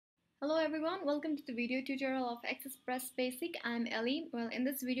Hello everyone, welcome to the video tutorial of AccessPress Basic. I'm Ellie. Well, in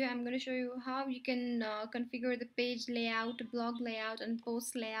this video I'm going to show you how you can configure the page layout, blog layout and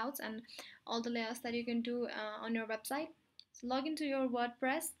post layouts and all the layouts that you can do on your website. So log into your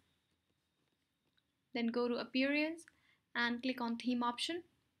WordPress, then go to Appearance and click on Theme option.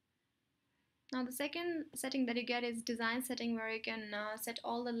 Now the second setting that you get is Design setting, where you can set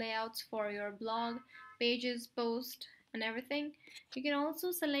all the layouts for your blog, pages, post and everything. You can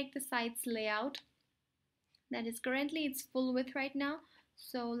also select the site's layout. That is currently it's full width right now.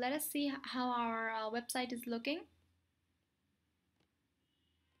 So let us see how our website is looking.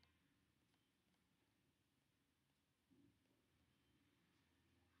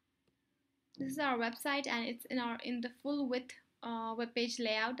 This is our website and it's in the full width web page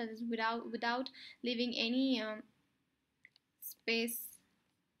layout, that is without leaving any space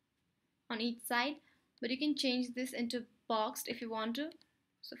on each side. But you can change this into boxed if you want to.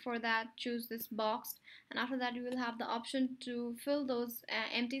 So for that, choose this boxed, and after that you will have the option to fill those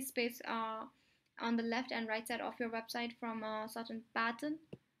empty space on the left and right side of your website from a certain pattern.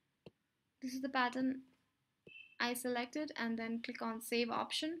 This is the pattern I selected, and then click on Save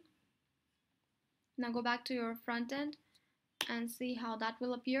option. Now go back to your front end and see how that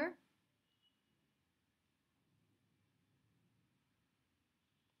will appear.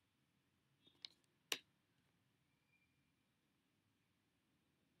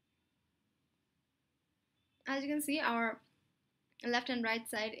 As you can see, our left and right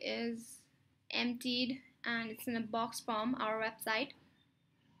side is emptied and it's in a box form, our website.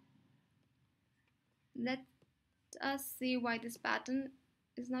 Let us see why this pattern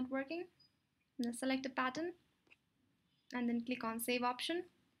is not working. Now select a pattern and then click on Save option.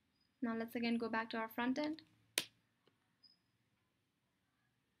 Now let's again go back to our front end.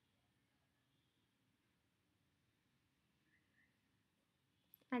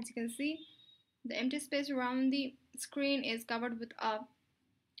 As you can see, the empty space around the screen is covered with a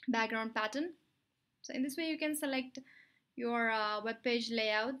background pattern. So in this way you can select your web page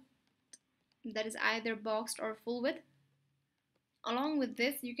layout that is either boxed or full width. Along with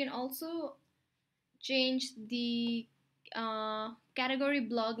this, you can also change the category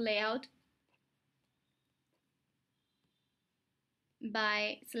blog layout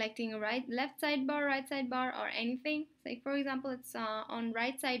by selecting left sidebar, right sidebar or anything. Say for example it's on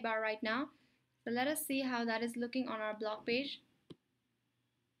right sidebar right now. So let us see how that is looking on our blog page.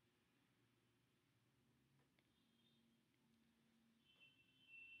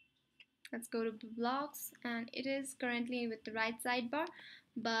 Let's go to blogs, and it is currently with the right sidebar,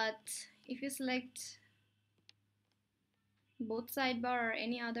 but if you select both sidebar or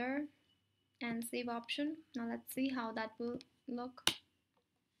any other and save option, now let's see how that will look.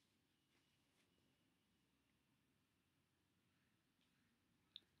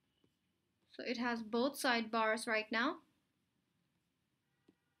 So it has both sidebars right now.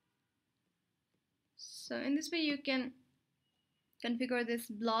 So in this way you can configure this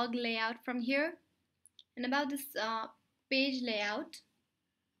blog layout from here. And about this page layout,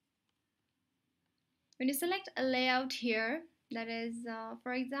 when you select a layout here, that is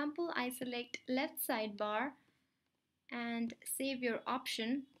for example I select left sidebar and save your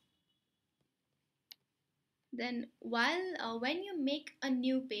option, then when you make a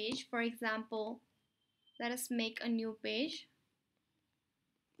new page, for example let us make a new page.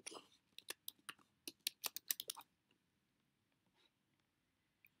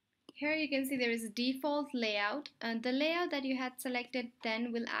 Here you can see there is a default layout, and the layout that you had selected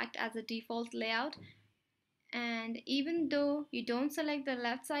then will act as a default layout. And even though you don't select the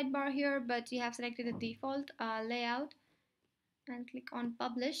left sidebar here, but you have selected the default layout, and click on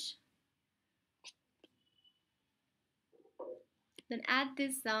Publish, then add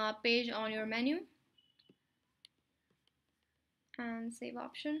this page on your menu and save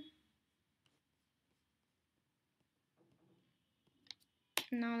option.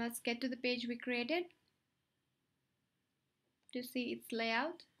 Now let's get to the page we created to see its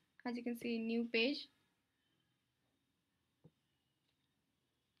layout. As you can see, new page.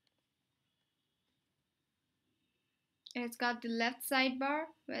 And it's got the left sidebar.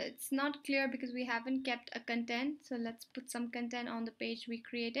 Well, it's not clear because we haven't kept a content, so let's put some content on the page we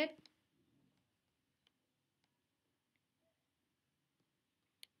created.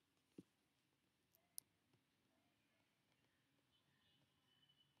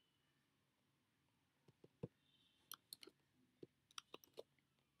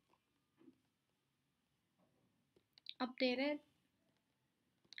 Update it,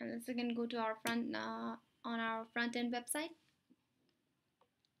 and let's again go to our on our front end website.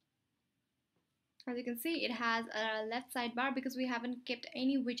 As you can see, it has a left sidebar because we haven't kept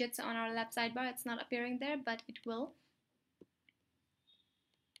any widgets on our left sidebar. It's not appearing there, but it will.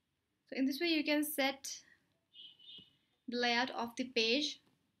 So in this way, you can set the layout of the page.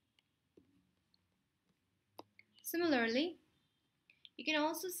 Similarly, you can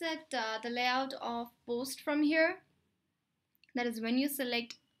also set the layout of post from here. That is, when you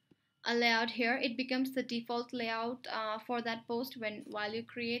select a layout here, it becomes the default layout for that post while you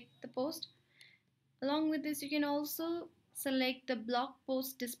create the post. Along with this, you can also select the blog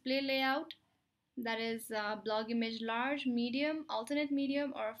post display layout. That is blog image large, medium, alternate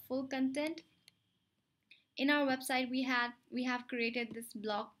medium, or full content. In our website, we have created this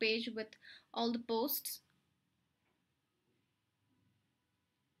blog page with all the posts.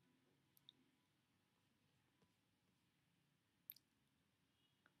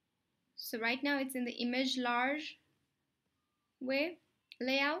 So right now it's in the image large way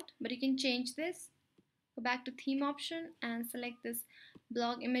layout, but you can change this. Go back to theme option and select this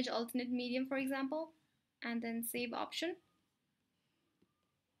blog image alternate medium, for example, and then save option.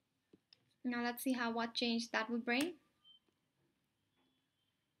 Now let's see what change that will bring.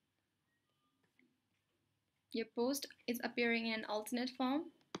 Your post is appearing in an alternate form.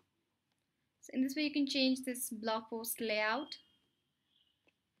 So in this way, you can change this blog post layout.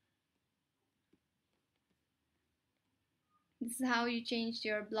 This is how you changed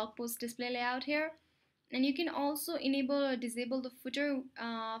your blog post display layout here. And you can also enable or disable the footer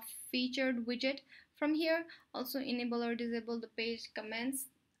featured widget from here. Also enable or disable the page comments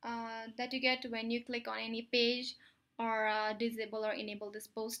that you get when you click on any page, or disable or enable this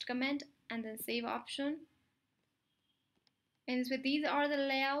post comment, and then save option. And so these are the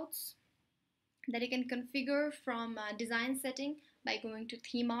layouts that you can configure from design setting by going to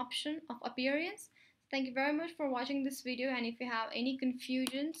theme option of appearance. Thank you very much for watching this video, and if you have any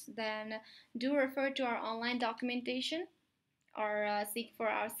confusions, then do refer to our online documentation or seek for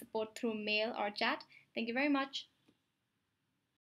our support through mail or chat. Thank you very much.